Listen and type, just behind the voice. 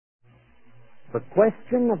The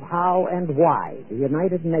question of how and why the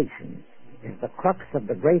United Nations is the crux of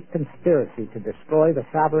the great conspiracy to destroy the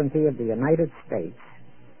sovereignty of the United States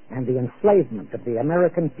and the enslavement of the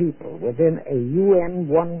American people within a UN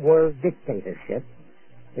one-world dictatorship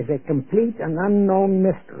is a complete and unknown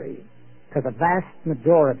mystery to the vast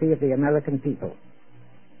majority of the American people.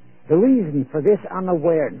 The reason for this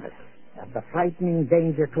unawareness of the frightening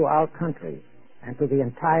danger to our country and to the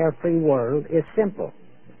entire free world is simple.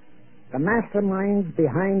 The masterminds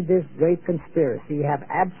behind this great conspiracy have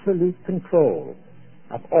absolute control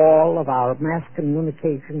of all of our mass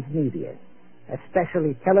communications media,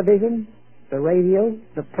 especially television, the radio,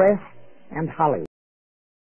 the press, and Hollywood.